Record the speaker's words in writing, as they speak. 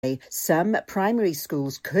Some primary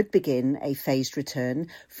schools could begin a phased return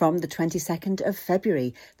from the 22nd of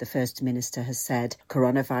February, the First Minister has said.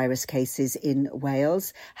 Coronavirus cases in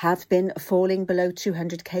Wales have been falling below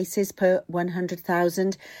 200 cases per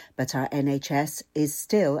 100,000, but our NHS is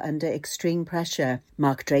still under extreme pressure.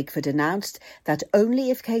 Mark Drakeford announced that only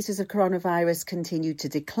if cases of coronavirus continue to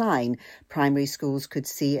decline, primary schools could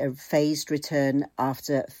see a phased return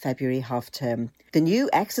after February half-term. The new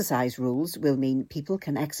exercise rules will mean people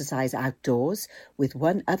can exercise outdoors with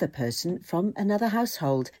one other person from another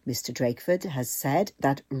household. Mr. Drakeford has said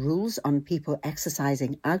that rules on people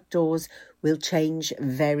exercising outdoors will change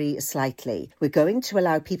very slightly. We're going to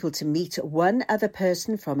allow people to meet one other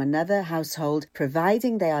person from another household,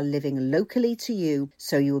 providing they are living locally to you,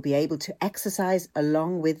 so you will be able to exercise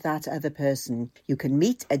along with that other person. You can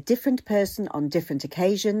meet a different person on different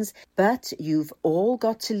occasions, but you've all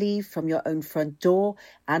got to leave from your own front door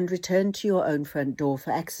and return to your own front door for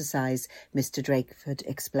exercise, Mr. Drakeford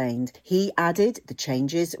explained. He added the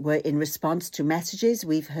changes were in response to messages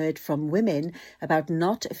we've heard from women about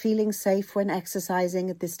not feeling safe when exercising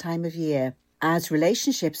at this time of year. As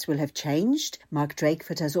relationships will have changed, Mark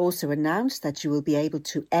Drakeford has also announced that you will be able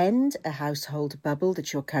to end a household bubble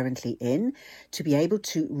that you're currently in, to be able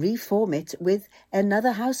to reform it with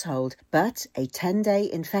another household. But a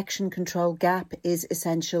 10-day infection control gap is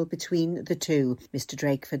essential between the two. Mr.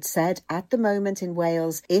 Drakeford said at the moment in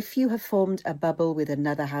Wales, if you have formed a bubble with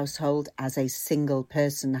another household as a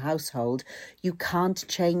single-person household, you can't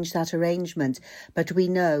change that arrangement. But we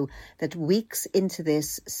know that weeks into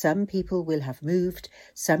this, some people will have moved,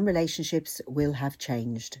 some relationships will have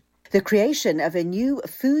changed. The creation of a new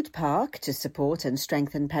food park to support and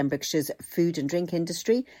strengthen Pembrokeshire's food and drink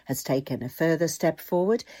industry has taken a further step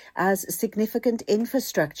forward as significant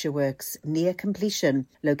infrastructure works near completion.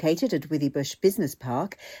 Located at Withybush Business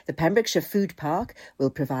Park, the Pembrokeshire Food Park will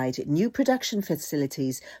provide new production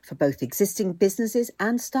facilities for both existing businesses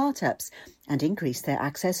and start-ups and increase their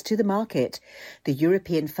access to the market. The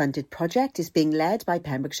European-funded project is being led by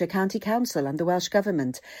Pembrokeshire County Council and the Welsh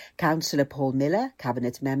Government. Councillor Paul Miller,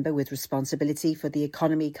 Cabinet Member with responsibility for the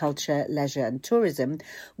economy, culture, leisure and tourism,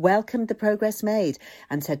 welcomed the progress made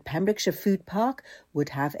and said Pembrokeshire Food Park would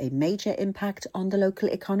have a major impact on the local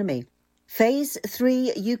economy. Phase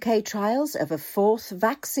 3 UK trials of a fourth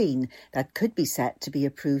vaccine that could be set to be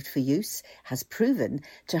approved for use has proven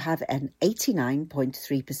to have an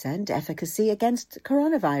 89.3% efficacy against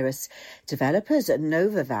coronavirus. Developers at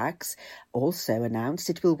Novavax also announced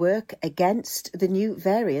it will work against the new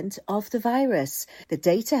variant of the virus. The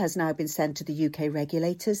data has now been sent to the UK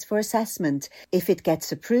regulators for assessment. If it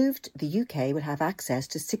gets approved, the UK will have access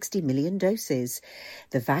to 60 million doses.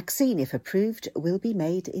 The vaccine, if approved, will be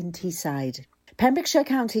made in Teesside. Pembrokeshire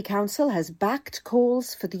County Council has backed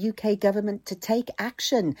calls for the UK government to take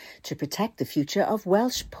action to protect the future of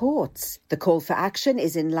Welsh ports. The call for action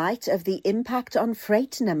is in light of the impact on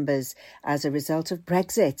freight numbers as a result of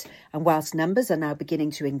Brexit, and whilst numbers are now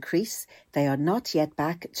beginning to increase, they are not yet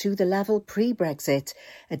back to the level pre-Brexit.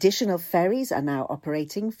 Additional ferries are now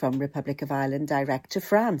operating from Republic of Ireland direct to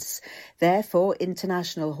France. Therefore,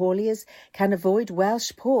 international hauliers can avoid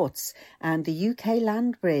Welsh ports and the UK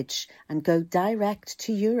land bridge and go direct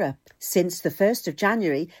to Europe. Since the 1st of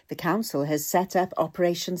January, the Council has set up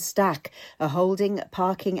Operation Stack, a holding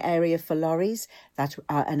parking area for lorries that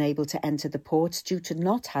are unable to enter the port due to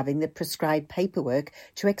not having the prescribed paperwork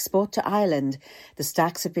to export to Ireland. The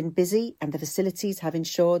stacks have been busy and the facilities have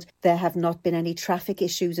ensured there have not been any traffic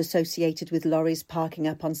issues associated with lorries parking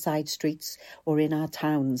up on side streets or in our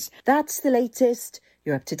towns. That's the latest.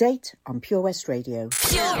 You're up to date on Pure West Radio.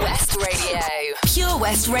 Pure West Radio. Pure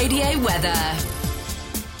West Radio weather.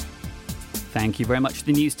 Thank you very much to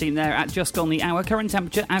the news team there at just on the hour. Current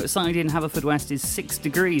temperature outside in Haverfordwest is 6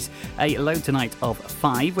 degrees. A low tonight of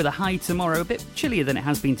 5 with a high tomorrow, a bit chillier than it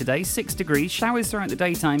has been today, 6 degrees. Showers throughout the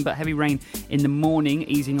daytime, but heavy rain in the morning,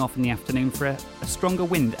 easing off in the afternoon for a stronger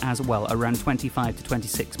wind as well, around 25 to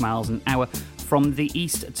 26 miles an hour from the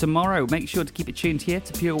east tomorrow. Make sure to keep it tuned here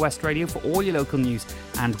to Pure West Radio for all your local news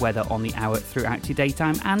and weather on the hour throughout your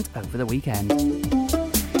daytime and over the weekend.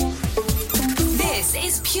 This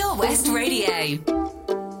is Pure West Radio.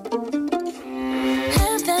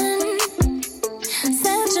 Heaven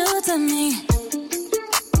sent you to me.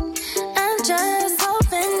 I'm just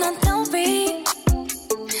hoping I don't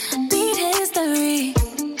repeat history.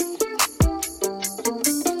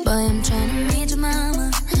 Boy, I'm trying to meet your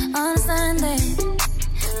mama on a Sunday.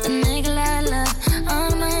 The nigga I love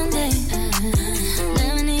on a Monday.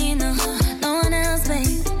 Never need no one else,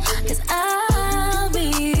 babe. 'Cause I'll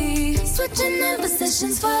be switching in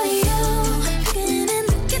positions for you. Cooking in the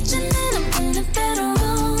kitchen and I'm in a better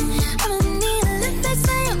room.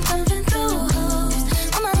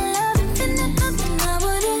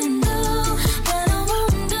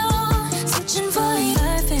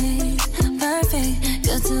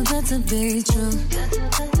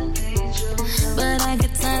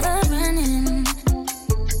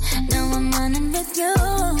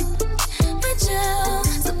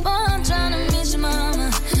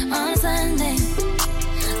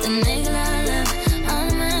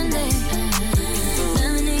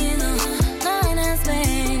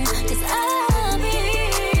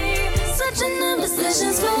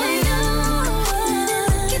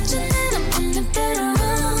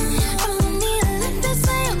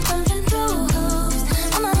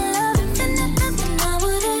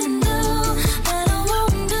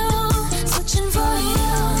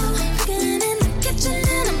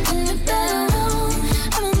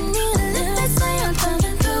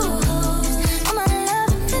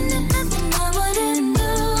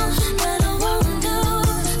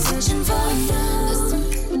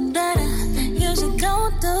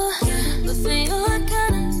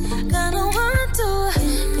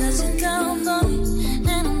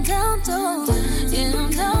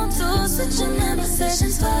 Switching up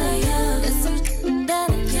positions for you. It's something that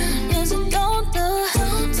I usually don't do.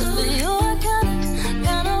 For you I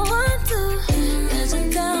kinda want to. 'Cause you're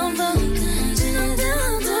down for me, 'cause you're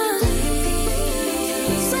down to me.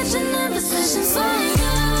 Switching up positions for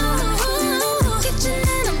you. Kitchen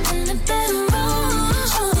and I'm in the bedroom.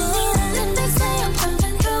 Then they say I'm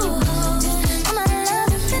coming through. I'm not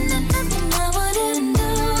loving nothing I wouldn't do.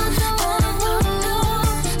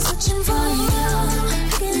 Switching for you.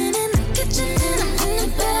 Cooking in the kitchen and I'm in the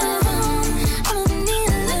bedroom. I don't need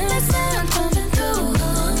a little. They say I'm coming through.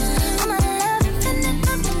 I'm not loving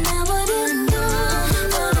nothing I wouldn't do.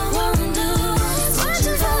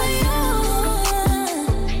 Switching for you.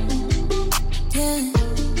 Yeah.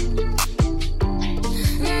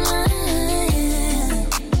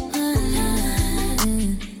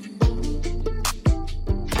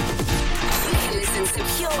 Listen to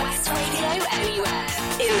Pure West Radio anywhere.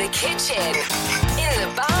 In the kitchen, in the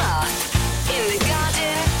bath, in the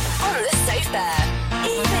garden, on the sofa,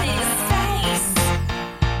 even in space.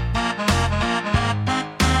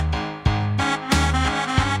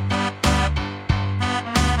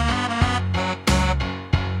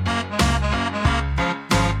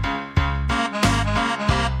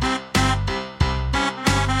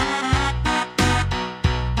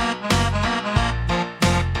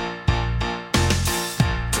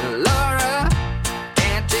 Laura,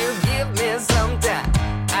 can't you give me some time?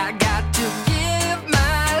 I got to give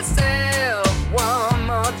myself one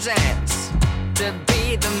more chance to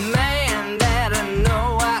be the man that I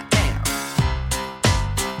know I am.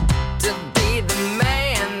 To be the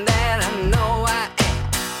man that I know I am.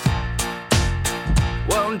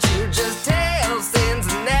 Won't you just tell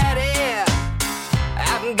Cincinnati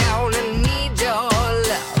I'm gonna need your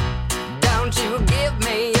love? Don't you give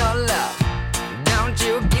me your love? Don't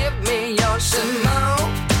you give me your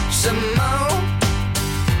Simone, Simone?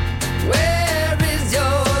 Where is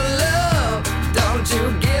your love? Don't you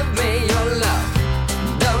give me your love?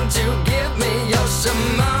 Don't you give me your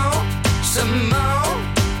Simone, Simone?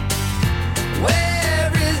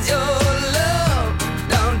 Where is your love?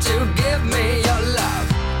 Don't you give me your love?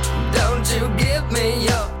 Don't you give me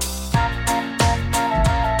your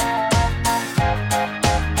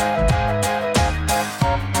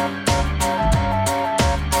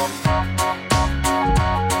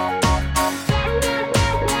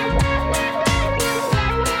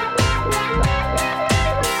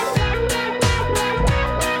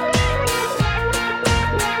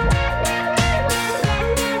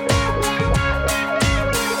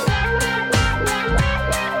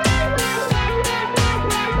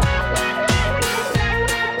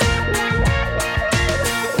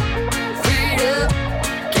freedom?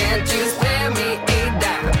 Can't you spare me a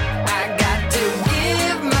dime? I got to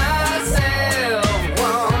give myself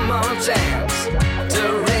one more chance to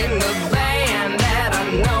ring the band that I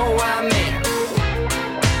know I'm in.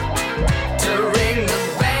 To ring the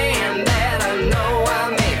band that I know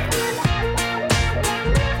I'm in.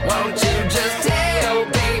 Won't you just tell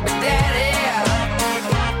baby daddy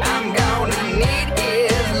I'm gonna need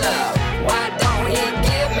his love? Why don't he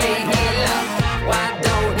give me his love? Why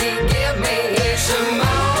don't he give me his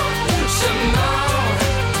Simone, Simone?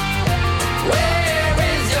 Where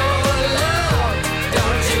is your love?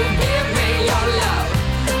 Don't you give me your love?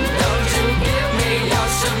 Don't you give me your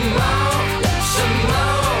Simone,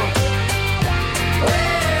 Simone?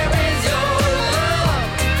 Where is your love?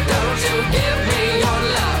 Don't you give me your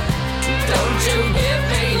love? Don't you give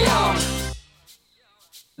me your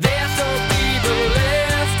This will be the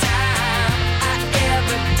last time I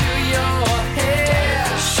ever do your hair.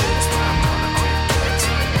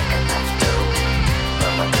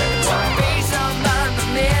 One piece of my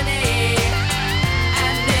many, I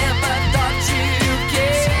never thought you'd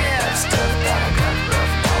care.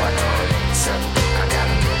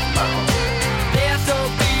 This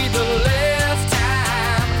will be the last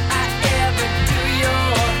time I ever do your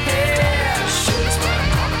hair.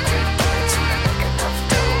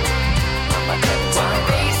 One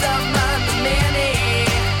piece of my many,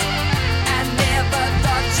 I never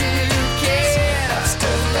thought you'd care.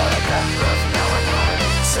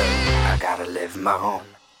 I gotta live my own.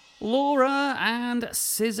 Laura and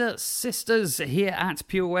Scissor Sisters here at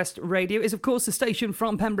Pure West Radio is, of course, the station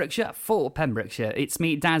from Pembrokeshire for Pembrokeshire. It's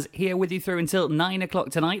me, Daz, here with you through until 9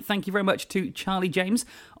 o'clock tonight. Thank you very much to Charlie James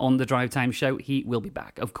on the Drive Time Show. He will be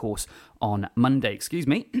back, of course, on Monday. Excuse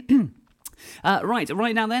me.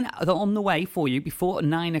 Right now then, on the way for you before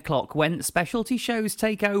 9 o'clock when specialty shows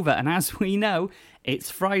take over. And as we know,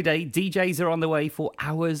 It's Friday, DJs are on the way for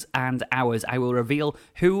hours and hours. I will reveal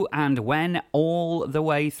who and when all the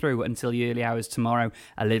way through until the early hours tomorrow,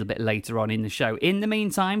 a little bit later on in the show. In the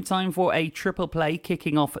meantime, time for a triple play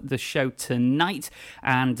kicking off the show tonight.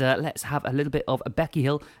 And let's have a little bit of Becky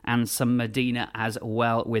Hill and some Medina as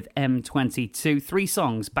well with M22. 3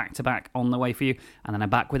 songs back to back on the way for you. And then I'm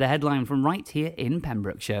back with a headline from right here in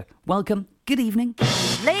Pembrokeshire. Welcome, good evening.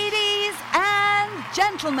 Ladies and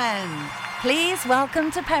gentlemen, please welcome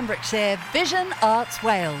to Pembrokeshire Vision Arts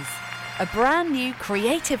Wales, a brand new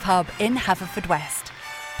creative hub in Haverfordwest,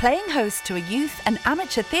 playing host to a youth and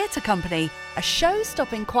amateur theatre company, a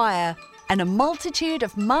show-stopping choir, and a multitude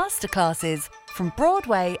of masterclasses from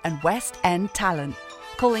Broadway and West End talent,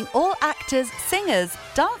 calling all actors, singers,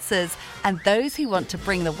 dancers, and those who want to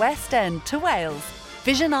bring the West End to Wales.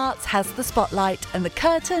 Vision Arts has the spotlight and the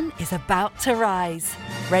curtain is about to rise.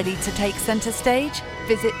 Ready to take centre stage?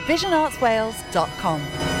 Visit visionartswales.com.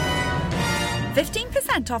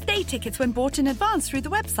 15% off day tickets when bought in advance through the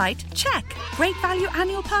website? Check. Great value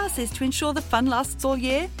annual passes to ensure the fun lasts all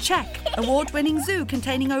year? Check. Award-winning zoo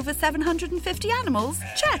containing over 750 animals?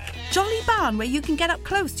 Check. Jolly barn where you can get up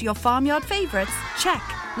close to your farmyard favourites? Check.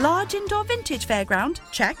 Large indoor vintage fairground?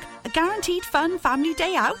 Check. A guaranteed fun family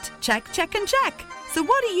day out? Check, check and check. So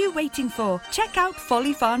what are you waiting for? Check out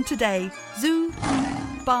Folly Farm today. Zoo,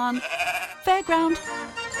 barn, fairground,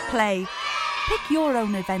 play. Pick your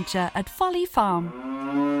own adventure at Folly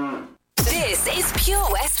Farm. This is Pure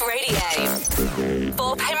West Radio.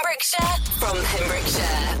 For Pembrokeshire, from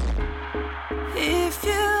Pembrokeshire. If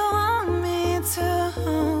you want me to,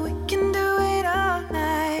 we can do it all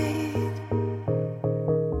night.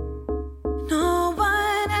 No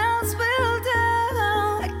one else will do,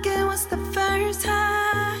 like it was the first time.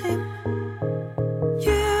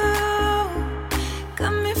 You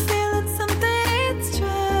got me feeling something, it's true.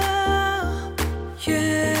 You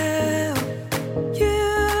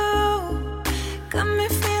got me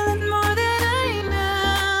feeling more than I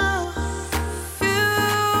know.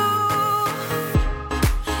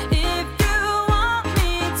 If you want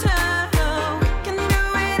me to, we can do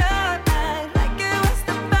it all night, like it was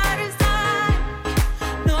the first time.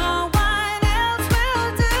 No one else will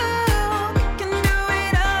do. We can do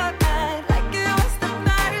it all night, like it was the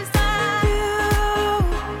first time. You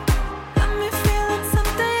got me feeling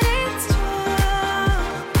something, it's true.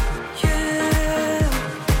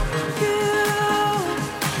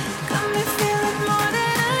 Got me feeling more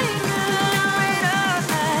than I know. It all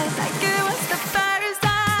night, like it was the first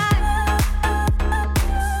time. Like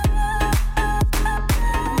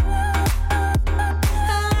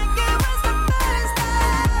it was the first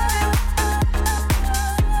time.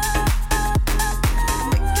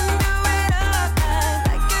 We can do it all night,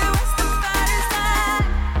 like it was the first time.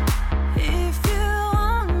 If you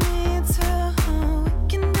want me to, we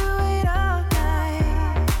can do it all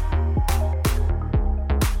night.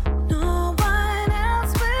 No one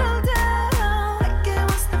else will do, like it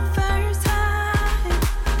was the first time.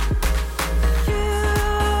 You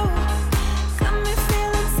got me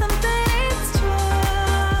feeling something, it's true.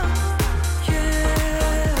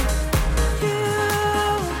 You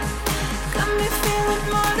got me feeling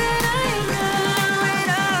more than I know. It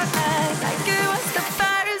all night, like it was the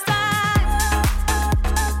first time. Like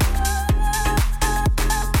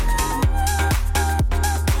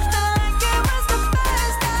it was the first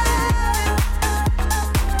time.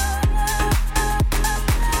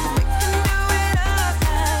 We can do it all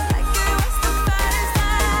night, like it was the first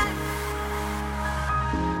time.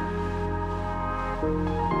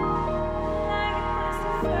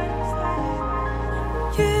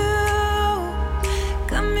 You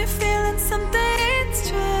got me feeling something, it's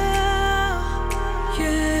true.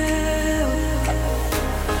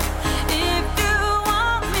 If you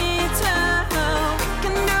want me to, we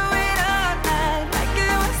can do it all night, like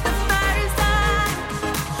it was the first time.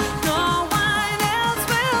 No one else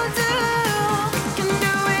will do. We can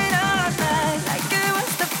do it all night, like it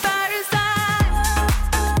was the first time. Like it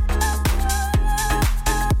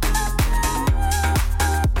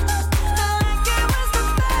was the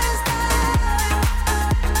first time. We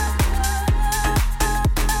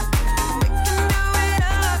can do it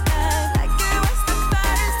all night, like it was the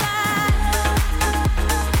first time.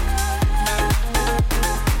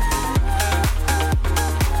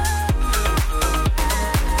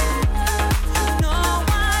 No one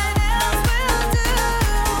else will do.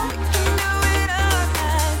 We can do it all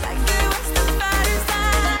night, like it was the first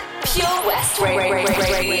time. Pure West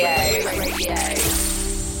Radio.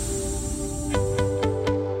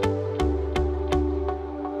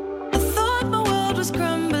 I thought my world was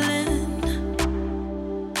crumbling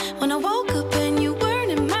when I woke up and you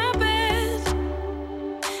weren't in my bed.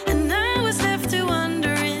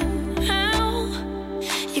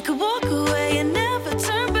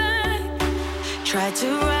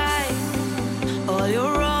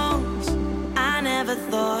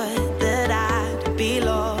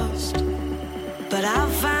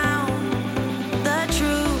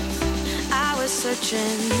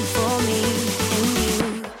 searching for me in you.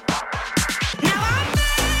 Now I'm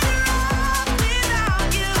better off without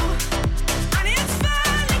you, and it's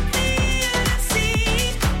finally clear to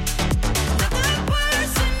see that the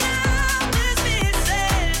person I was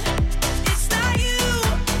missing, it's not you,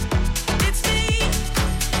 it's me.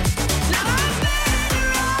 Now I'm better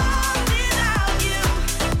off without you,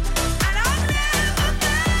 and I've never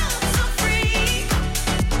felt so free.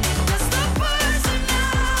 'Cause the person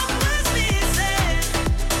I was missing,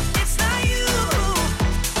 it's not you,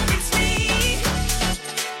 it's me.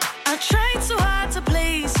 I tried so hard to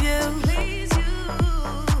please you,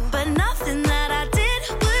 but nothing that I did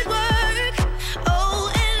would work.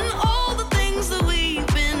 Oh, and all the things that we've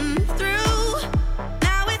been through.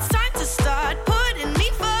 Now it's time to start putting me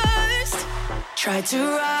first. Tried to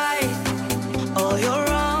right all your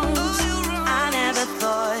wrongs. I never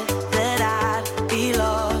thought that I'd be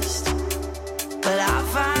lost, but I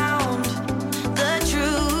found the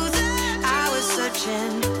truth. I was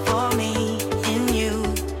searching for me in you.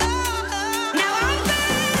 Now I'm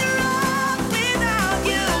better off without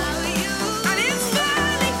you, and it's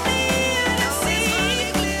finally clear to see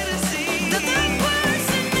that the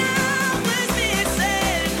person I was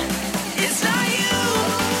missing, it's not you,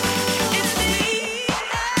 it's me.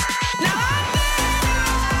 Now I'm better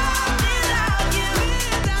off without you,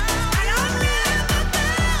 and I've never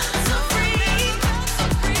felt so free.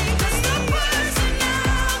 'Cause the person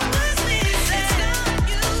I was missing,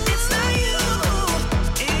 it's not you,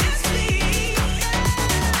 it's me.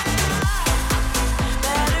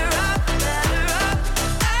 Better up, I'm better up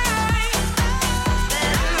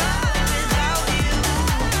without you.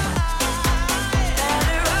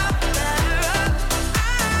 Better up, I'm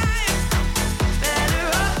better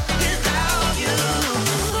up without you.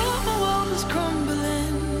 Thought my world was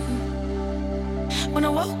crumbling when I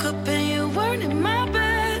woke up and you weren't in my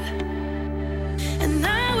bed, and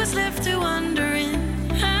I was left to wondering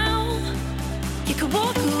how you could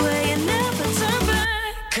walk away and never turn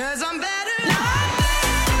back. 'Cause I'm better now. I'm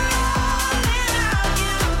better off without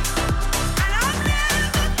you, and I've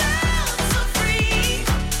never felt so free.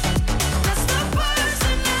 'Cause the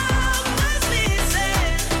person I was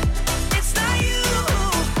missing, it's not you,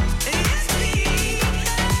 it's me.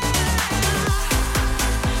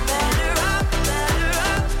 Better up, I'm better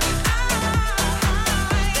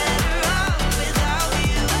up without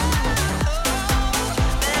you.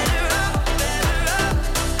 Better up, I'm better up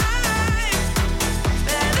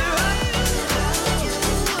without you.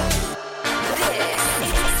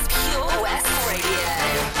 This is Pure West Radio.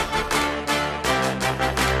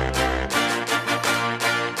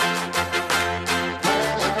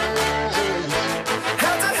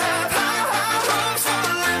 Had to have high hopes for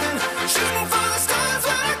a living, shooting for the stars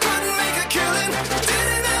when I couldn't make a killing.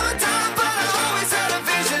 Didn't have a dime, but I always had a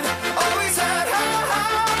vision. Always had high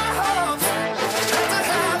hopes. Had to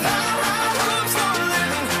have high hopes for a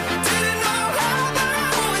living. Didn't know how, but I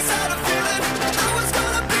always had a feeling I was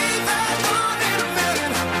gonna be that one in a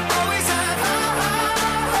million. Always had high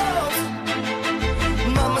hopes.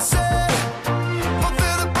 Mama said,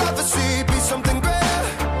 fulfill the prophecy, be something great.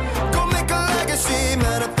 Go make a legacy,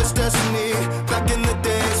 manifest destiny. Back in the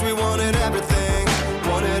days we wanted everything,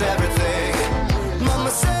 wanted everything.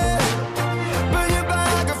 Mama said, burn your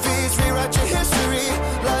biographies, rewrite your history,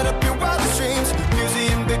 light up your wildest dreams,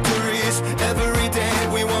 museum victories. Every day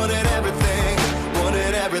we wanted everything,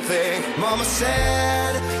 wanted everything. Mama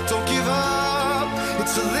said, don't give up,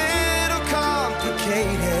 it's a little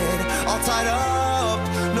complicated. All tied up,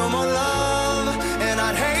 no more love, and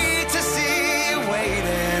I'd hate to see you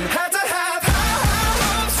waiting. Had to have high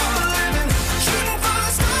hopes for a living, shooting for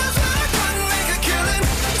the stars when I couldn't make a killing.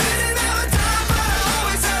 Didn't have a dime, but I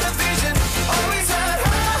always had a vision. Always had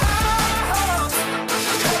high hopes.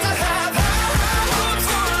 Had to have high hopes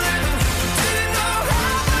for a living. Didn't know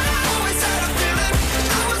how, but I always had a feeling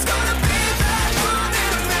I was gonna be that one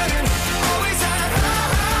in a million. Always had high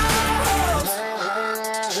hopes.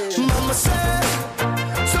 Mama said,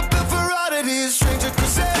 something for oddities, stranger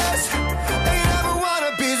cruises. Ain't ever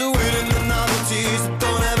wannabes, waiting the novelties that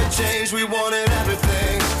don't ever change. We wanted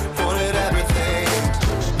everything, wanted everything.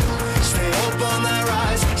 Stay up on that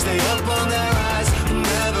rise, stay up on that rise,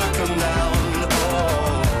 never come down.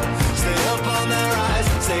 Oh, stay up on that rise,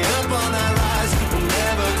 stay up on that rise,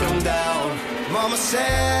 never come down. Mama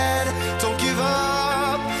said, don't give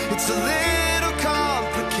up, it's a little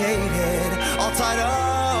complicated. All tied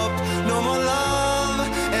up, no more love,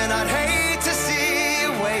 and I'd hate to see you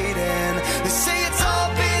waiting. They say it's all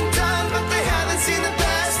been done, but they haven't seen the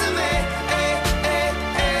best of me.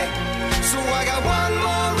 So I got one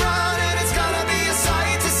more run, and it's gonna be a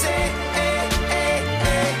sight to see.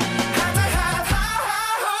 Had to have high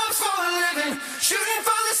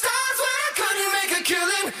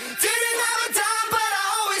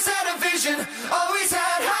vision, always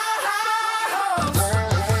had high hopes.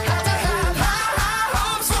 Had to have high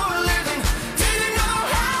hopes for a living. Didn't know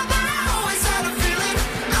how, but I always had a feeling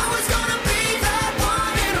I was gonna be that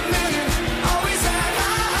one in a million. Always had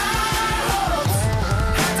high hopes.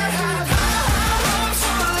 Had to have high hopes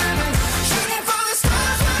for a living. Shooting for the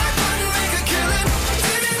stars, but I couldn't make a killing.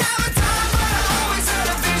 Didn't have a time, but I always had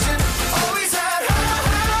a vision. Always had high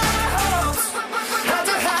hopes. Had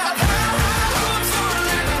to have high hopes for a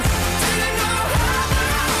living. Didn't know how, but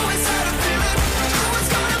I always had a feeling I was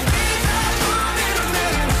gonna be that one in a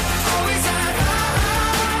million. Always had high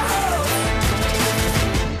hopes.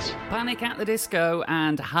 Panic at the Disco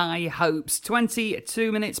and High Hopes.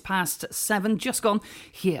 22 minutes past 7, just gone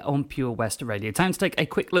here on Pure West Radio. Time to take a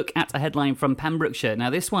quick look at a headline from Pembrokeshire. Now,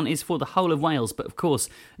 this one is for the whole of Wales, but of course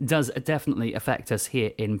does definitely affect us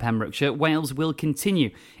here in Pembrokeshire. Wales will continue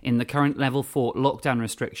in the current level 4 lockdown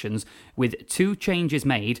restrictions with 2 changes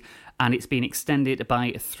made, and it's been extended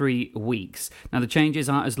by 3 weeks. Now, the changes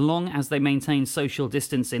are as long as they maintain social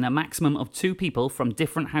distancing, a maximum of 2 people from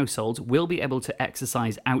different households will be able to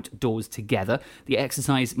exercise outdoors together. The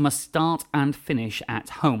exercise must start and finish at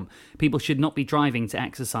home. People should not be driving to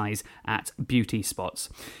exercise at beauty spots.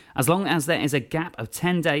 As long as there is a gap of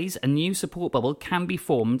 10 days, a new support bubble can be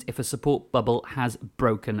formed if a support bubble has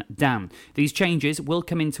broken down. These changes will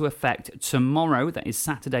come into effect tomorrow, that is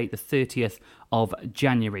Saturday the 30th of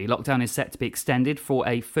January. Lockdown is set to be extended for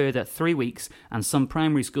a further 3 weeks, and some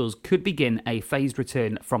primary schools could begin a phased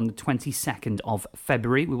return from the 22nd of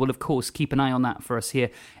February. We will, of course, keep an eye on that for us here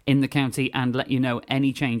in the county and let you know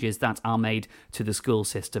any changes that are made to the school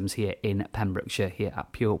systems here in Pembrokeshire, here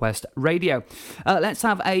at Pure West Radio. Let's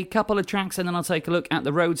have a couple of tracks and then I'll take a look at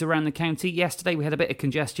the roads around the county. Yesterday we had a bit of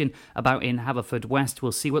congestion about in Haverfordwest.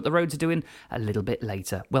 We'll see what the roads are doing a little bit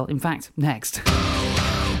later. Well, in fact, next.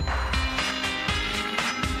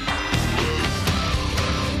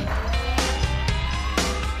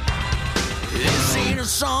 This ain't a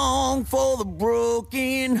song for the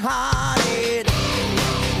broken hearted.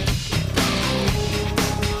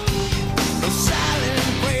 A silent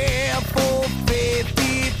prayer for faith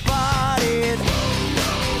departed.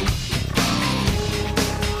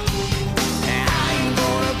 And I ain't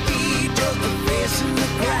gonna be just a face in the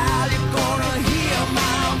crowd. You're gonna hear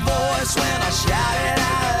my voice when I shout it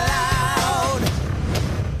out loud.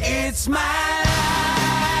 It's my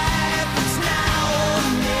life, it's now or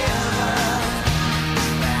never.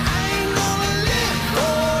 I ain't gonna live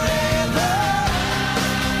forever.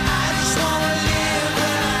 I just wanna live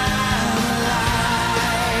when I'm alive.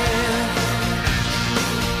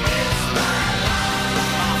 It's my life.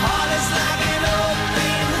 My heart is like an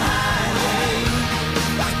open highway.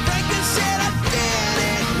 Like Franklin said, I did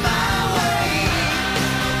it my way.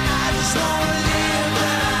 I just wanna live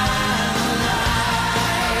when I'm alive.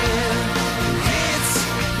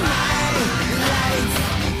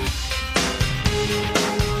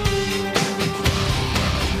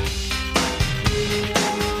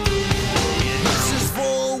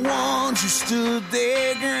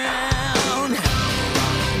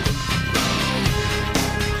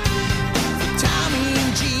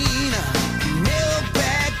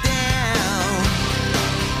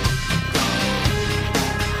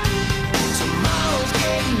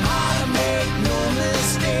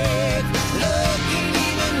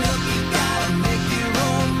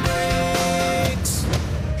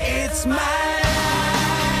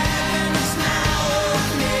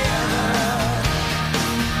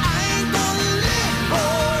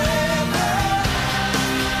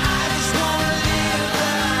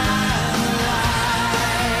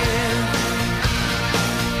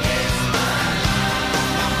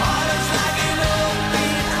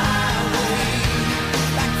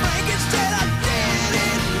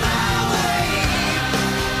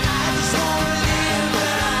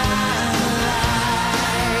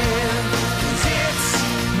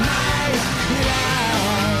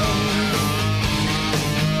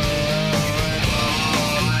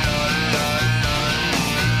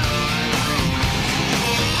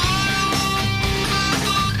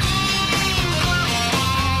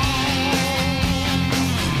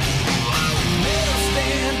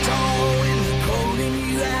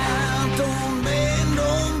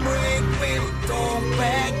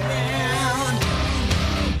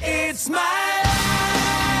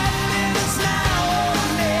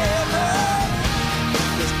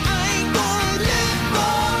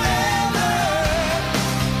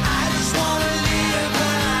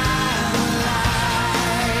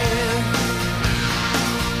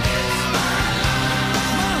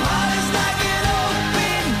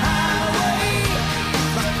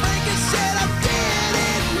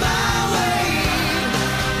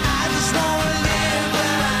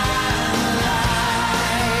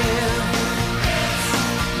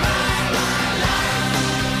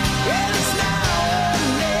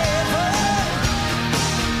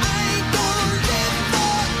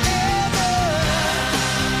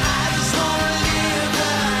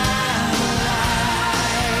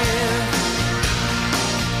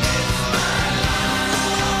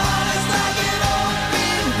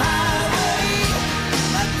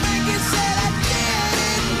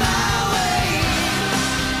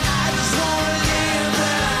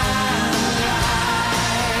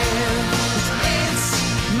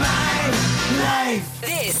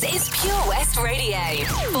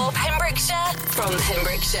 from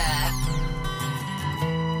Pembrokeshire.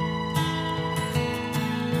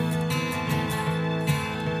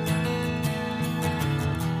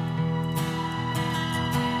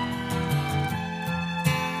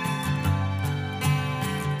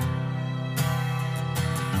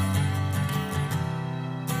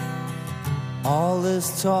 All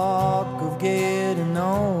this talk of getting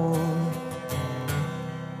on,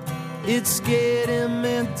 it's getting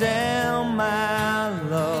me down, my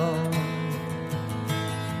love,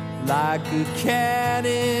 like a cat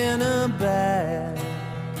in a bag,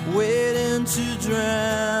 waiting to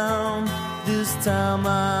drown. This time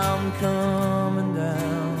I'm coming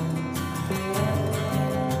down,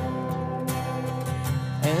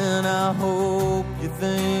 and I hope you're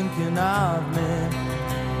thinking of me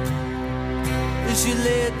as you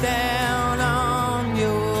lay down on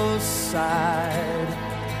your side.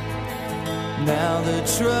 Now the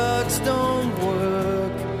trucks don't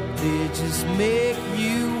work, they just make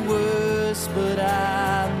you worse, but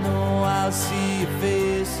I know I'll see your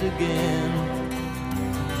face again.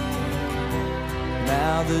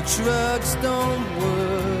 Now the trucks don't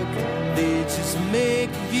work, they just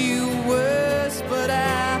make you worse, but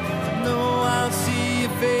I know I'll see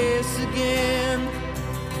your face again.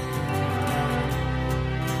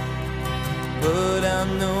 But I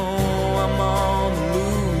know I'm on a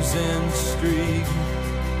losing streak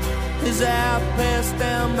as I pass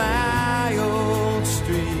down my old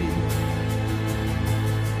street.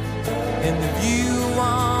 And if you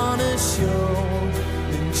wanna show,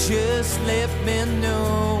 then just let me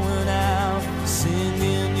know, and I'll sing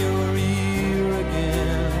in your ear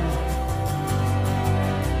again.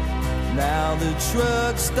 Now the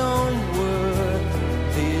trucks don't work,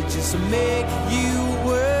 they just make you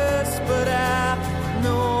worse, but I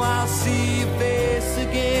know I'll see your face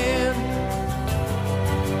again.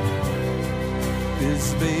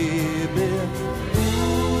 'Cause baby,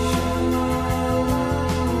 ooh,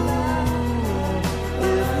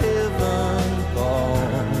 if heaven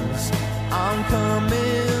falls, I'm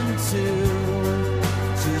coming to,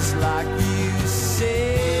 just like you say.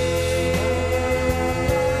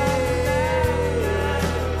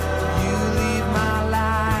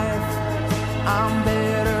 I'm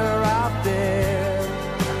better out there.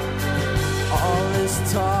 All this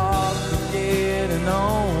talk of getting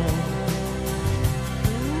on,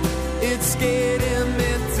 it's getting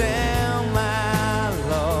me down, my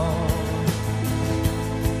love,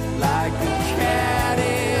 like a cat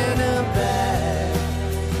in a bag,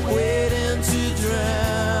 waiting to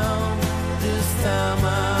drown. This time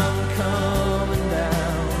I'm coming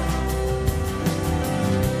down.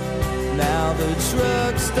 Now the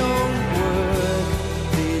trucks don't work,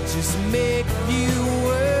 they just make you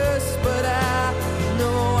worse, but I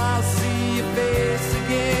know I'll see your face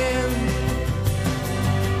again.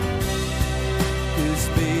 'Cause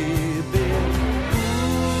baby,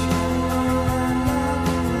 ooh,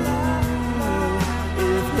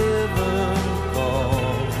 if heaven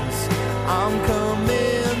falls, I'm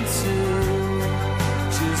coming to,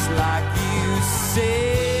 just like you say.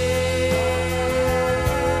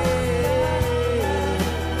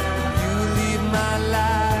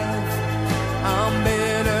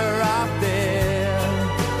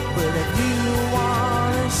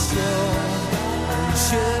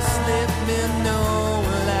 Just let me know,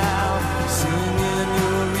 and I'll sing in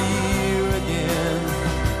your ear again.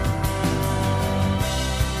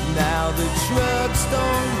 Now the trucks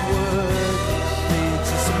don't work, they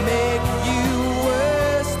just make you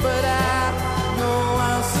worse, but I know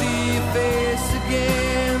I'll see your face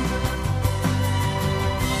again.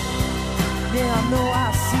 Yeah, I know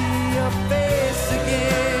I'll see your face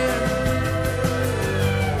again.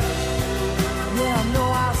 Yeah, I know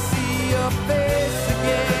I'll see your face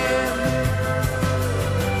again.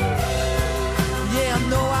 Yeah, I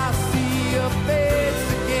know I'll see your face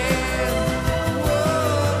again. Whoa.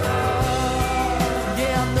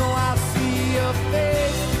 Yeah, I know I'll see your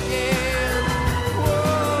face again. Whoa.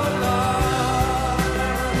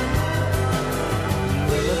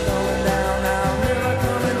 Never coming down now, never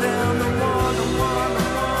coming down no more, no more, no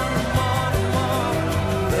more, no more, no more.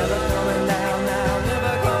 Never coming down now,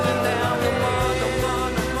 never coming down no more, no more,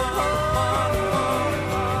 no more, no more, no more.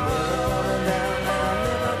 Never coming down now,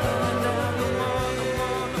 never coming down no more, no more, no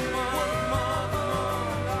more, no more.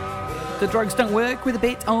 The drugs don't work, with a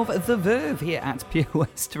bit of The Verve here at Pure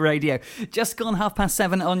West Radio. Just gone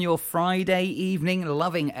 7:30 on your Friday evening.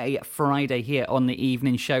 Loving a Friday here on the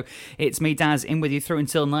evening show. It's me, Daz, in with you through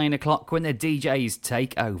until 9 o'clock when the DJs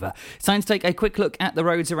take over. It's time to take a quick look at the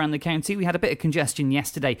roads around the county. We had a bit of congestion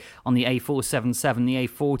yesterday on the A477, the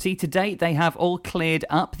A40. Today they have all cleared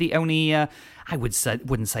up. The only I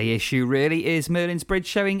wouldn't say issue really, is Merlin's Bridge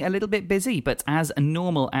showing a little bit busy, but as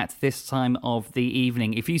normal at this time of the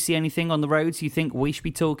evening. If you see anything on the roads you think we should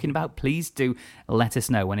be talking about, please do let us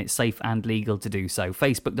know when it's safe and legal to do so.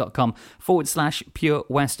 Facebook.com/Pure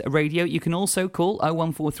West Radio. You can also call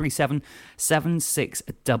 01437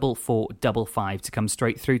 764455 to come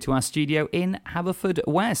straight through to our studio in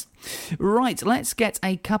Haverfordwest. Right, let's get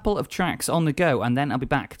a couple of tracks on the go, and then I'll be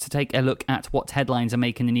back to take a look at what headlines are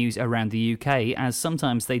making the news around the UK, as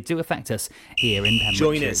sometimes they do affect us here in Pembrokeshire.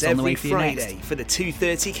 Join us every Friday for the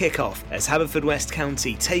 2:30 kickoff as Haverfordwest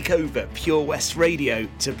County take over Pure West Radio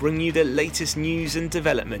to bring you the latest news and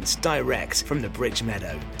developments direct from the Bridge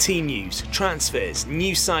Meadow. Team news, transfers,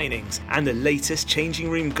 new signings, and the latest changing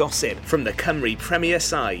room gossip from the Cymru Premier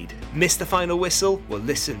side. Miss the final whistle? Well,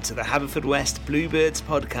 listen to the Haverfordwest Bluebirds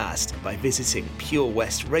podcast by visiting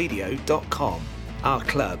purewestradio.com. Our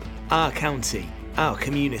club, our county, our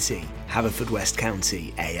community. Haverfordwest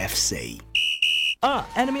County AFC. Ah,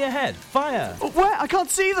 enemy ahead. Fire. Oh, where? I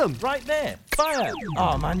can't see them. Right there. Fire.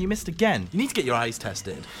 Oh, man, you missed again. You need to get your eyes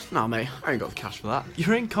tested. Nah, mate, I ain't got the cash for that.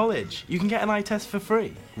 You're in college. You can get an eye test for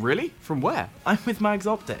free. Really? From where? I'm with Mags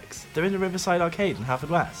Optics. They're in the Riverside Arcade in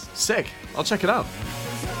Haverfordwest. Sick. I'll check it out.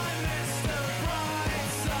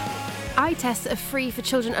 Eye tests are free for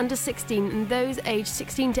children under 16 and those aged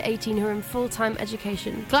 16 to 18 who are in full-time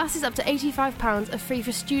education. Glasses up to £85 are free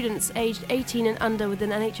for students aged 18 and under with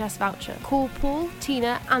an NHS voucher. Call Paul,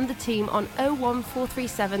 Tina and the team on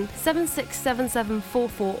 01437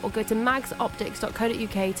 767744 or go to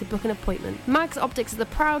magsoptics.co.uk to book an appointment. Mags Optics are the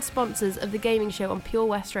proud sponsors of the gaming show on Pure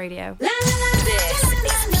West Radio. This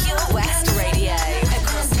is Pure West Radio.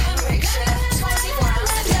 Across Pembrokeshire, 24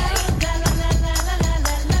 hours a day.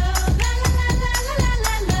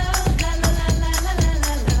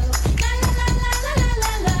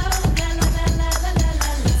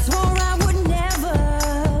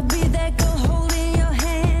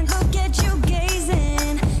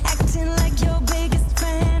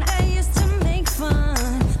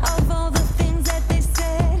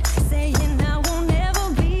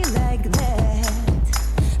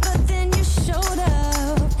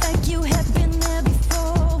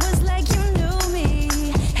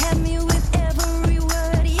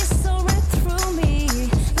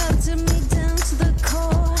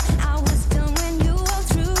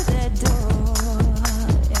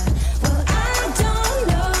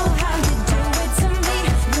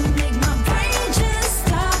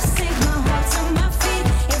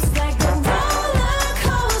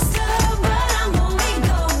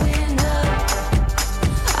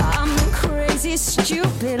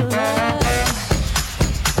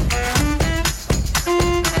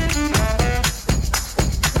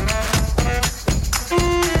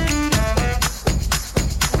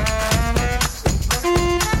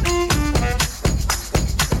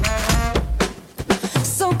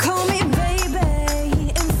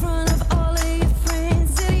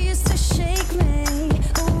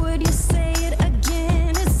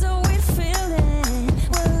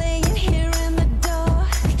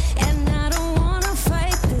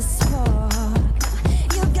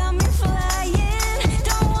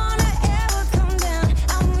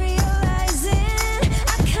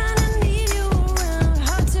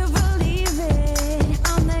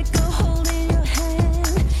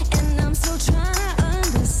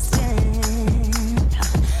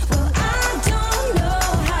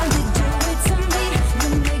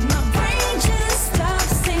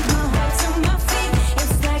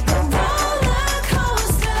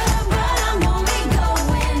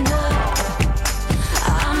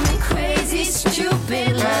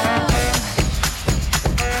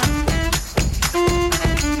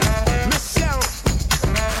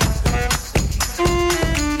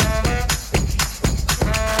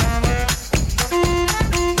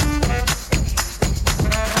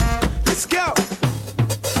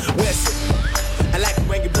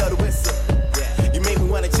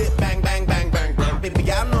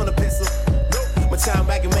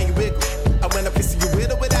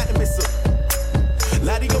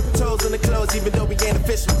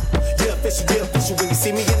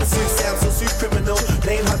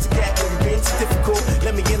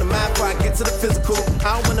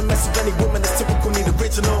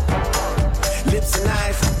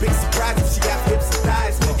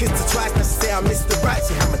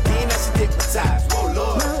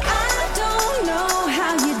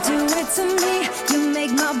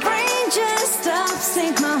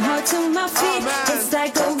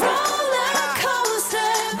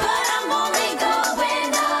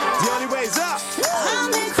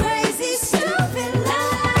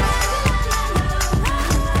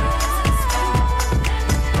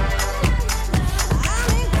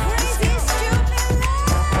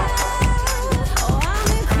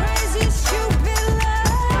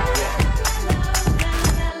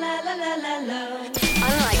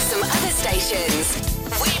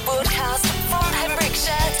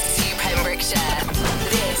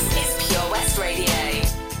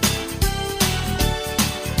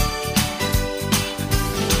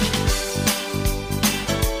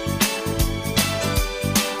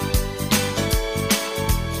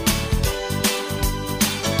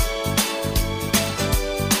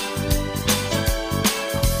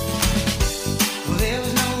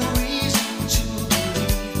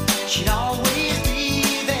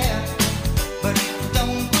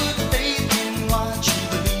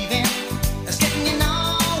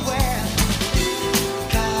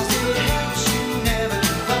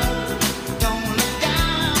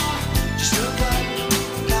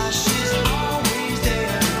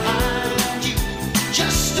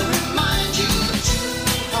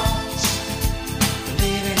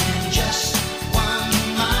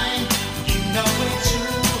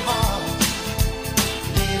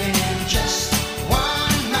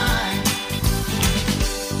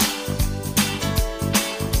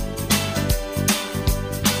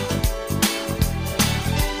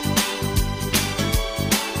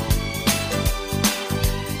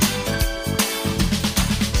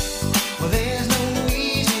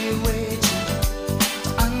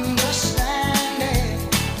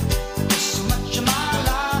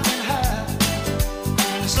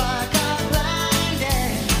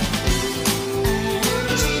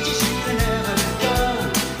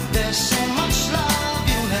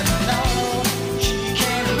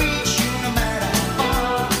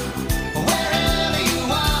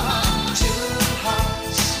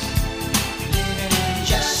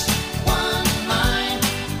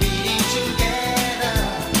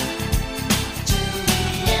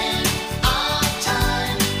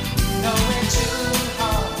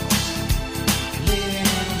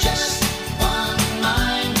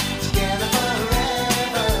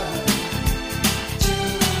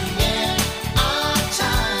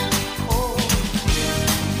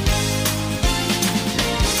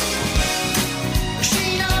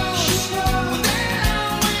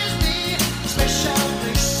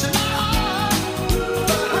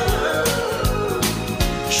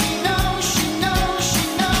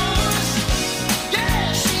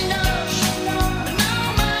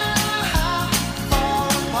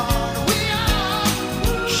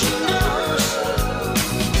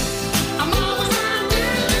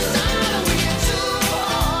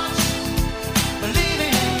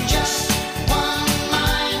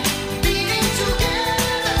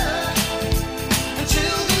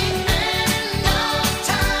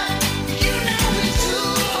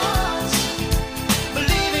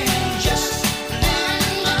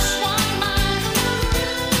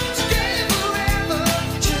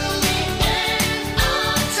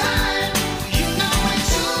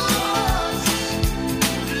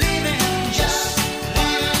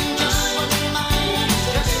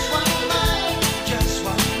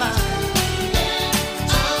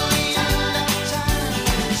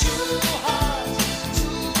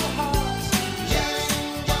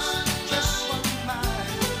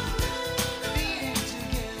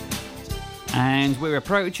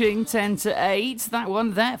 approaching 10 to 8. That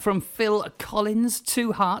one there from Phil Collins.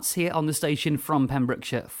 2 hearts here on the station from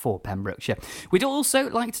Pembrokeshire for Pembrokeshire. We'd also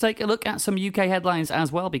like to take a look at some UK headlines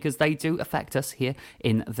as well, because they do affect us here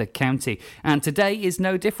in the county. And today is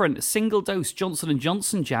no different. Single-dose Johnson &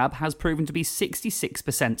 Johnson jab has proven to be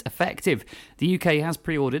 66% effective. The UK has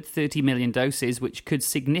pre-ordered 30 million doses, which could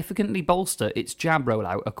significantly bolster its jab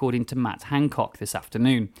rollout, according to Matt Hancock this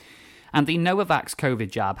afternoon. And the Novavax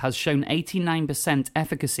COVID jab has shown 89%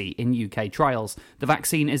 efficacy in UK trials. The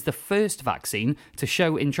vaccine is the first vaccine to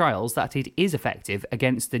show in trials that it is effective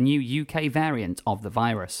against the new UK variant of the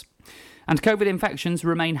virus. And COVID infections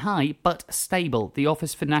remain high but stable. The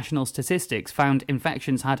Office for National Statistics found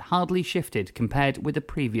infections had hardly shifted compared with the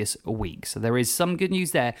previous week. So there is some good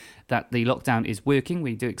news there that the lockdown is working.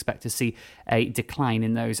 We do expect to see a decline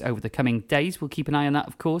in those over the coming days. We'll keep an eye on that,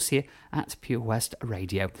 of course, here at Pure West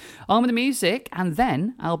Radio. On with the music, and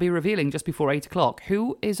then I'll be revealing just before 8 o'clock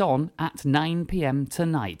who is on at 9 p.m.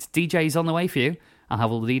 tonight. DJ's on the way for you. I'll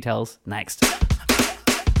have all the details next.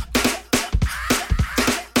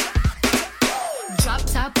 Drop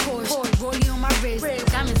top Porsche, rollie on my wrist,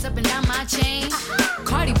 diamonds up and down my chain.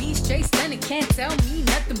 Cardi B straight stunning, can't tell me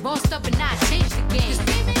nothing. Bossed up and I changed the game.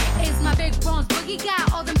 It's my big bronze boogie,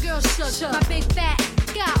 got all them girls shook. My big fat,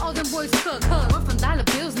 got all them boys cooked. Went from dollar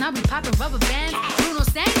bills, now we popping rubber bands. Bruno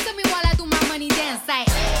sang to me while I do my money dance like.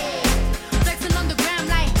 Flexing on the gram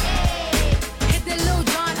like. Hit the Lil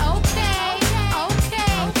Jon, okay.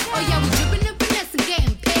 Oh yeah, we dripping and finesse and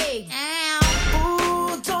getting paid.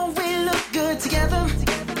 Ooh, don't we look good together?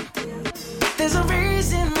 There's a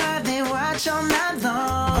reason why they watch all night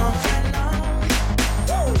long.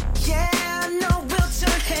 Yeah, I know we'll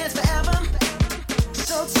turn heads forever.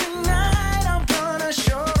 So tonight I'm gonna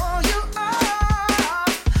show you off.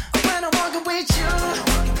 When I'm walking with you,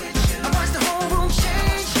 I watch the whole room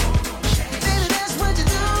change. Baby, that's what you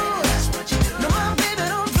do. No, my baby,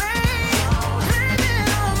 don't play. Blame it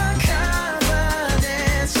on my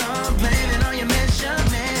confidence. I'm blaming on your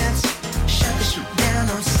measurements. Shut the shoot down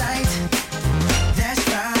on sight. That's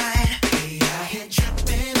right. We out here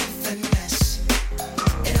dripping with finesse.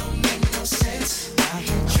 It don't make no sense. Out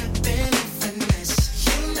here dripping with finesse.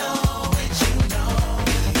 You know it, you know.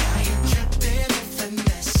 We out here dripping with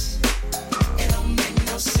finesse. It don't make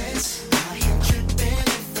no sense. Out here dripping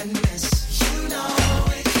with finesse. You know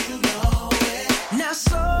it, you know it. Now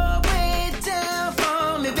slow it down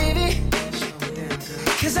for me, baby.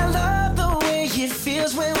 'Cause I love the way it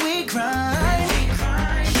feels when we grind.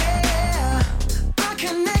 Yeah, our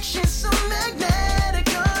connection's so magnetic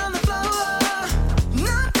on the floor.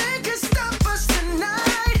 Nothing can stop us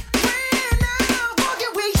tonight. When I'm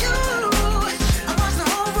walking with you, I watch the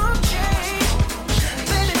whole room change.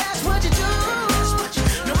 Baby, that's what you do.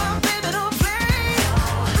 No, my baby don't play.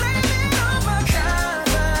 Blame it on my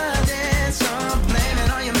confidence. I'm blaming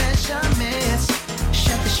on your measurements.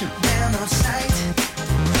 Shut the shoot down on sight.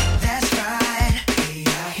 That's right. We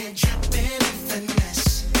out here dripping with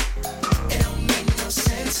finesse. It don't make no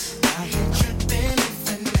sense. Out here dripping with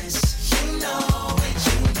finesse. You know it,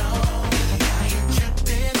 you know. We out here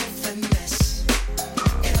dripping with finesse.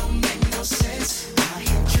 It don't make no sense. Out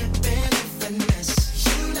here dripping with finesse.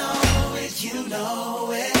 You know it, you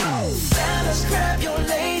know it. Fellas, grab your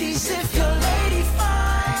ladies if your lady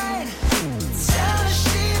fine. Tell her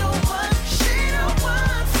she don't want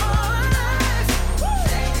for life.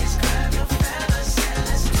 Ladies, grab your fellas and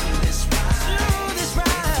let's do this right. Do this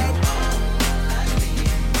right. Like me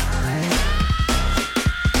and mine.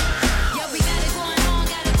 Yeah, we got it going on.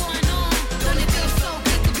 Don't it feel so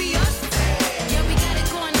good to be us? Yeah, we got it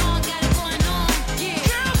going on. Yeah.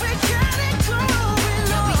 Girl, we got it going on.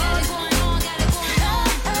 Yeah, we got it going on.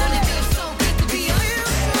 Don't it feel so good to be us?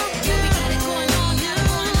 Yeah, we got it going on. We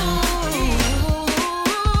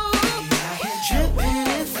out here dripping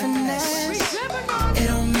in finesse. It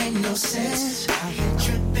don't make no sense. Out here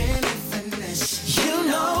dripping in finesse. You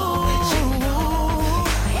know it, you know.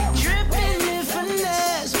 Dripping in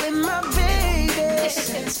finesse with my baby.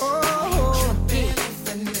 Oh, dripping in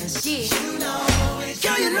finesse. You know it.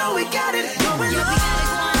 Girl, you know we got it going Yeah, we on. got it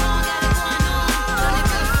going on. Don't it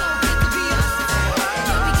feel so good to be us?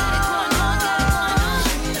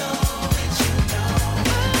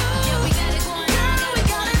 Yeah, we got it going on. Yeah, we got it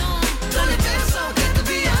going on. Don't it feel so good to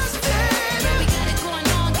be us? Yeah, we got it going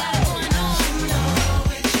on.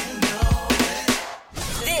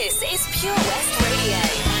 This is Pure West Radio.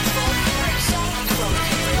 For Pembrokeshire, from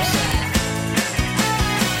Pembrokeshire.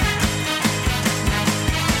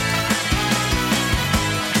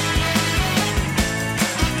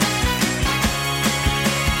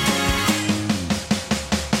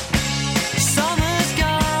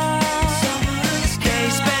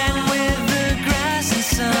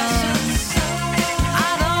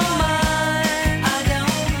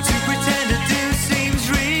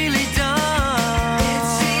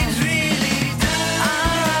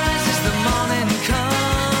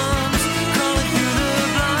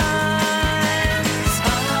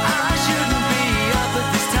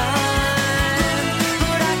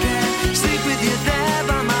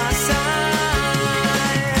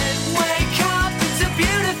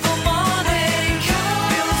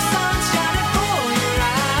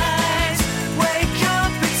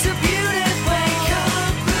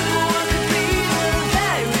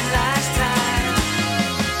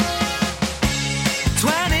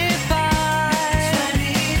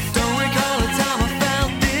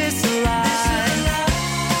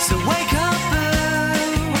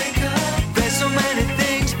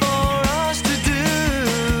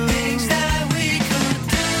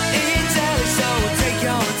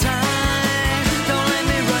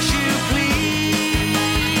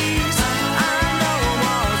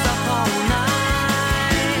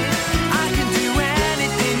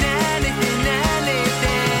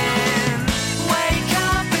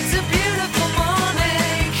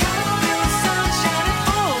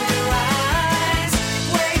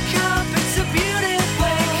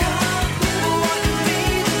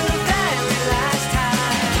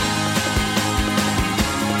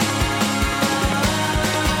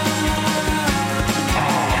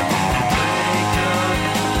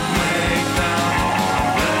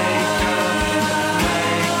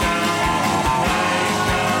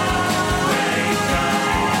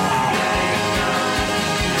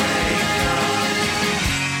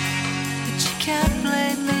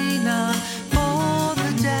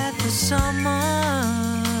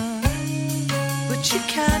 But you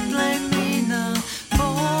can't blame me now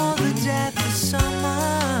for the death of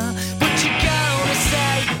summer. But you're gonna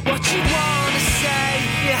say what you wanna say.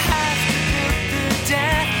 You have to put the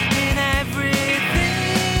death in everything.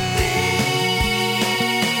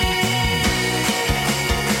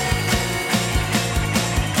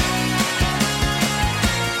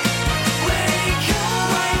 Wake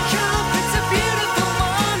up, it's a beautiful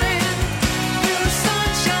morning. Feel the sun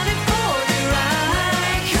shining for your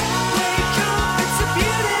eyes. Wake up, it's a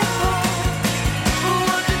beautiful.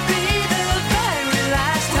 What could be the very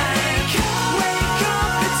last time? Wake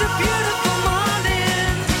up, it's a beautiful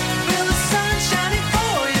morning. Feel the sun shining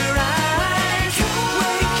for your eyes.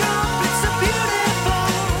 Wake up, it's a beautiful.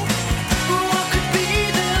 What could be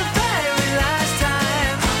the very last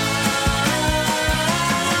time?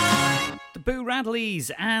 The Boo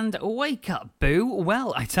Radleys and Wake Up Boo.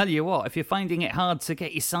 Well, I tell you what, if you're finding it hard to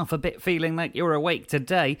get yourself a bit feeling like you're awake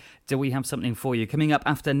today, do we have something for you? Coming up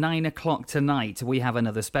after 9 o'clock tonight, we have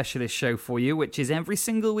another specialist show for you, which is every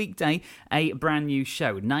single weekday, a brand new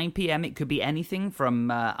show. 9 p.m, it could be anything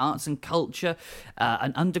from arts and culture,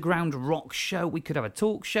 an underground rock show, we could have a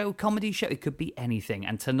talk show, comedy show, it could be anything.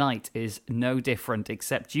 And tonight is no different,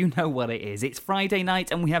 except you know what it is. It's Friday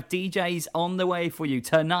night and we have DJs on the way for you.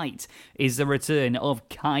 Tonight is the return of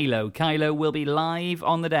Kylo. Kylo will be live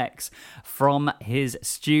on the decks from his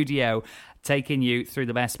studio, taking you through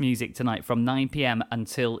the best music tonight from 9 p.m.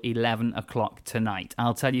 until 11 o'clock tonight.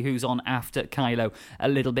 I'll tell you who's on after Kylo a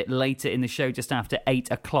little bit later in the show, just after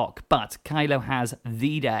 8 o'clock. But Kylo has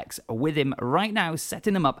the decks with him right now,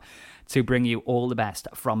 setting them up to bring you all the best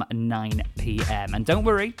from 9 p.m. And don't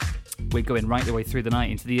worry, we're going right the way through the night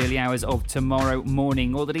into the early hours of tomorrow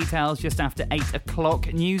morning. All the details just after 8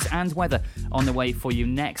 o'clock. News and weather on the way for you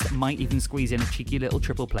next. Might even squeeze in a cheeky little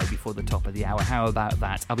triple play before the top of the hour. How about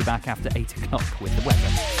that? I'll be back after 8 o'clock with the weather.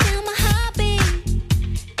 Feel my heartbeat.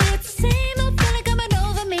 It's the same old feeling coming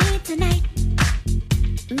over me tonight.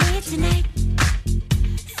 Me tonight.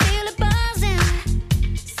 Feel it buzzing.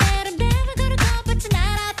 Said I'm never gonna go, but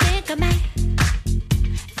tonight I think I might.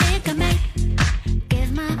 Think I might.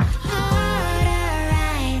 Give my heart a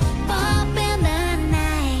ride. Up in the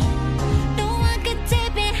night. No one could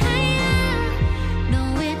take me higher. No,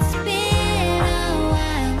 it's been a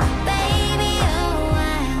while, baby, a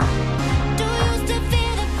while. Do you still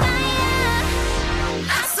feel the fire?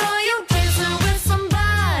 I saw you dancing with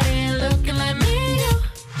somebody looking like me.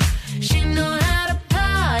 She know how to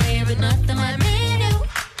party, but nothing like me do.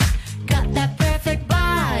 Got that perfect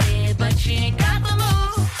body, but she ain't got the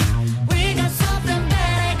moves. We got something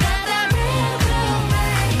better, got that real groove.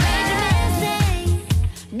 Made you messy.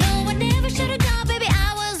 No one ever should have gone, baby.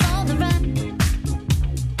 I was on the run,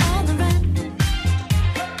 on the run.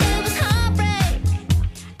 It was heartbreak.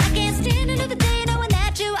 I can't stand another day knowing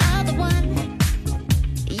that you are the one.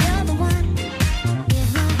 You're the one.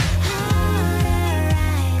 Give my heart a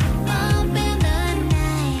ride. Up in the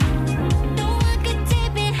night. No one could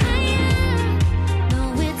take me higher. No,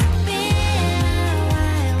 it's been a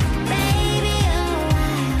while, baby, a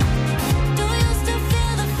while. Do you still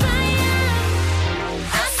feel the fire?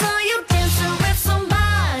 I saw you dancing with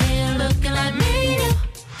somebody looking like me.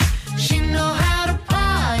 She know how to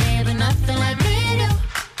party, but nothing like me do.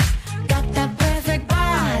 Got that perfect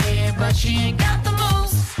body, but she ain't got the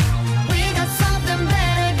moves. We got something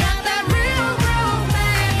better, got that real groove,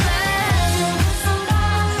 baby.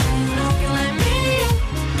 Somebody looking like me.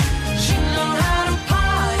 She know how to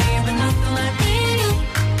party, but nothing like me do.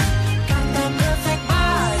 Got that perfect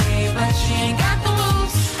body, but she ain't got the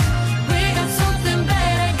moves. We got something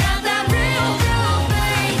better, got that real groove,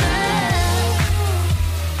 baby.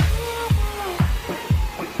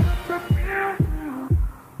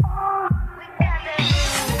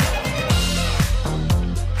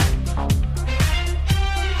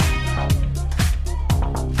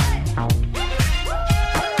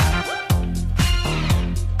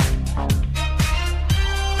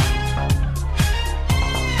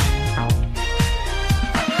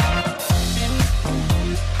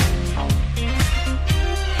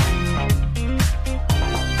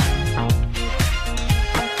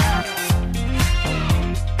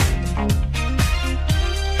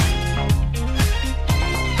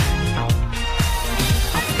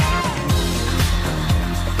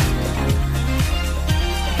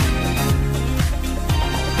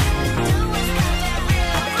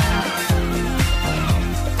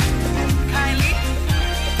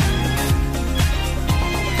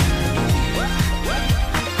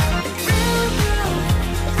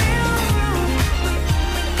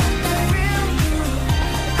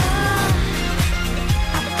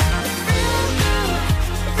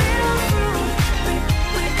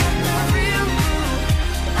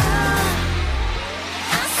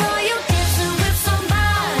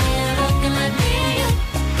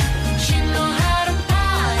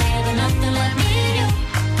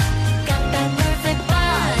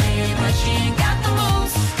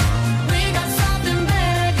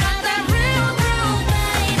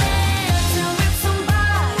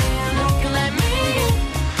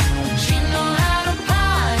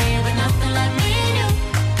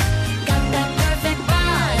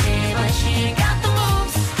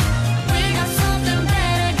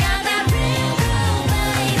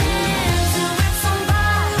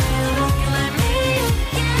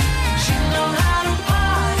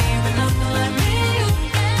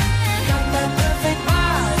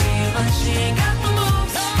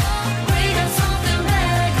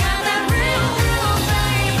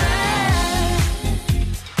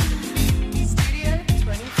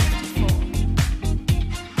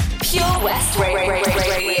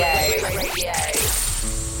 Radio.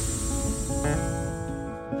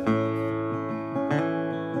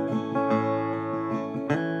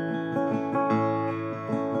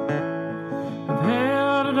 I've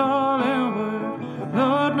held it all inward,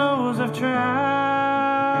 Lord knows I've tried.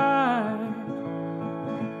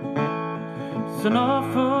 It's an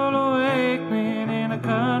awful awakening in a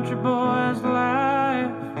country boy's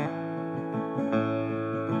life,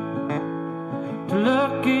 to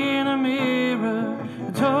look in a mirror,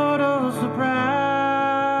 a total surprise,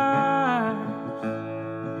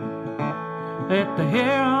 at the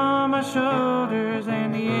hair on my shoulders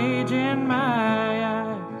and the age in my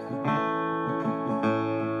eyes.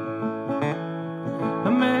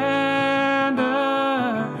 Amanda,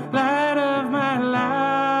 light of my life,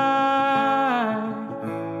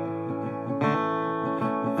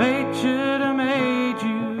 fate should have made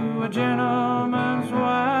you a gentleman's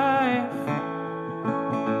wife.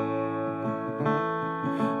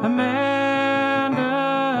 Amanda,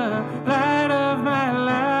 light of my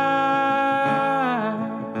life,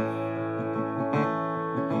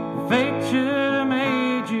 fate should have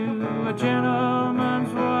made you a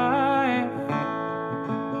gentleman's wife.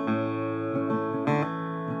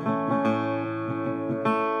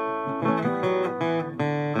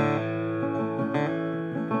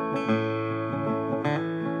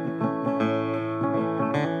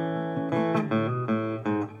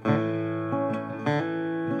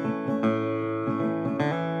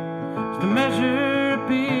 The measure of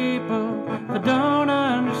people that don't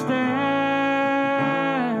understand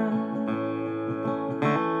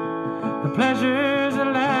the pleasures of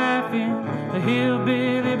life in a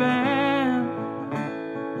hillbilly band.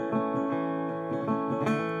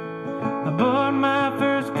 I bought my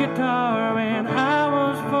first guitar when I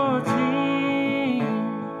was 14.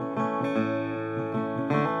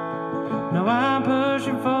 Now I'm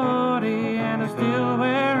pushing 40 and I'm still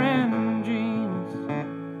wearing jeans.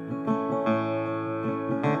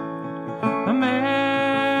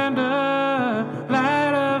 Amanda,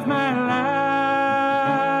 light of my life,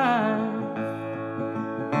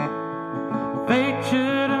 fate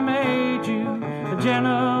should have made you a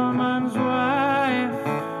gentleman's wife.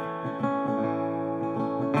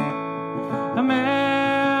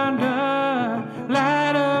 Amanda,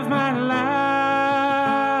 light of my life,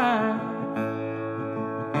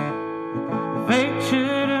 fate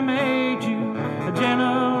should have made you a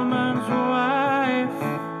gentleman's wife.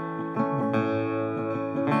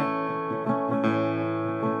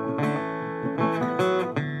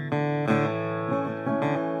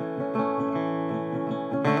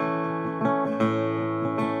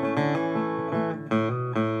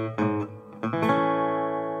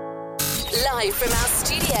 Live from our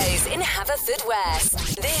studios in Haverfordwest,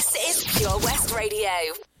 this is Pure West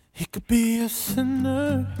Radio. He could be a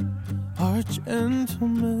sinner or a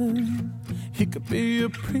gentleman. He could be a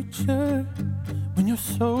preacher when your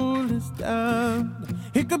soul is down.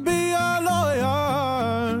 He could be a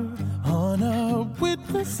lawyer on a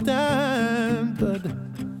witness stand, but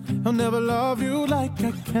he'll never love you like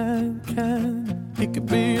I can. He could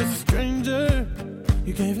be a stranger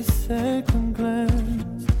you gave a second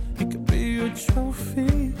glance. He could be a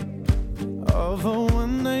trophy of a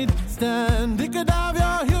one-night stand. He could have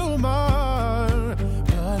your humor,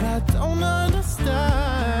 but I don't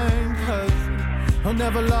understand, 'cause he'll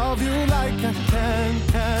never love you like I can.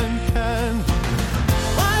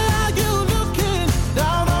 Why are you looking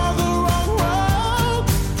down on the wrong road,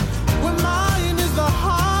 when mine is the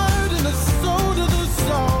heart and the soul to the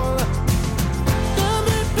soul? There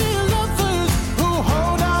may be lovers who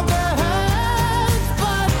hold out their hands,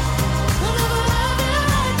 but they'll never love you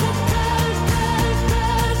like I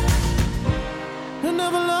can. They'll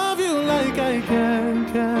never love you like I can.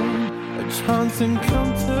 A chance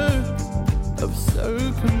encounter of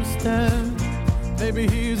circumstance. Maybe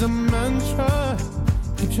he's a mantra,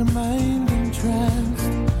 keeps your mind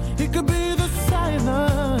entranced. He could be the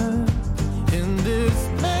silence in this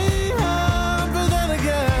mayhem, but then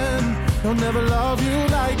again, he'll never love you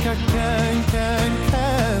like I can.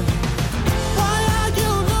 Why are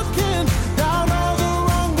you looking down on the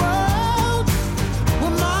wrong road,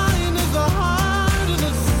 when mine is the heart and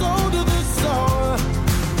the soul to the soul?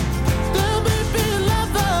 There may be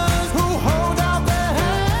lovers who hold out their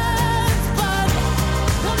hands, but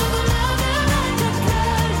they'll never love you like I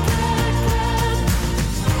can.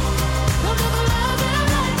 They'll never love you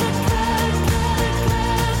like I can.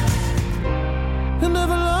 They'll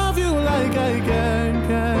never love you like I can.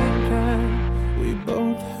 We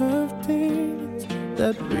both have demons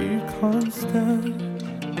that we can't stand.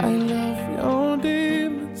 I love your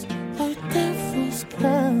demons like devils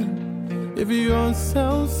can. If you're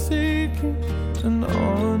self-seeking, an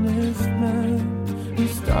honest man.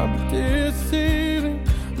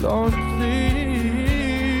 don't see.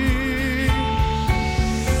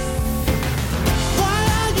 Why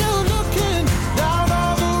are you looking down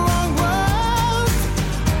all the wrong roads?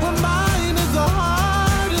 When mine is the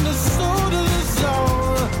heart and the soul to the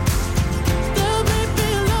soul. There may be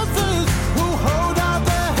lovers who hold out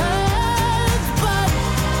their hands, but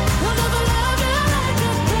they'll never love you like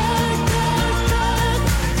I can.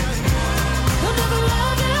 They'll never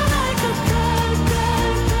love you like I can.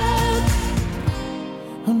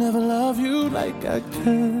 I'll never love you like I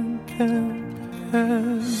can.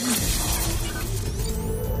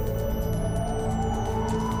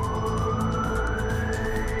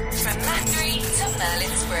 From Matthery to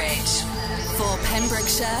Merlin's Bridge. For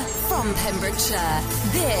Pembrokeshire, from Pembrokeshire,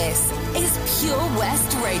 this is Pure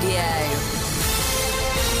West Radio.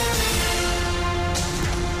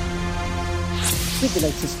 With the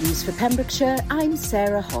latest news for Pembrokeshire, I'm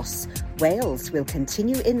Sarah Hoss. Wales will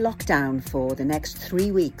continue in lockdown for the next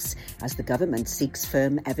 3 weeks as the government seeks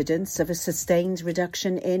firm evidence of a sustained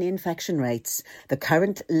reduction in infection rates. The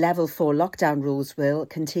current level 4 lockdown rules will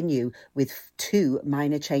continue with 2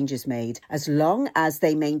 minor changes made. As long as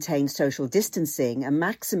they maintain social distancing, a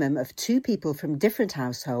maximum of 2 people from different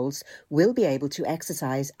households will be able to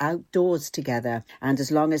exercise outdoors together. And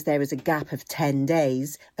as long as there is a gap of 10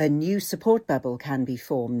 days, a new support bubble can be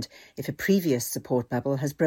formed if a previous support bubble has broken.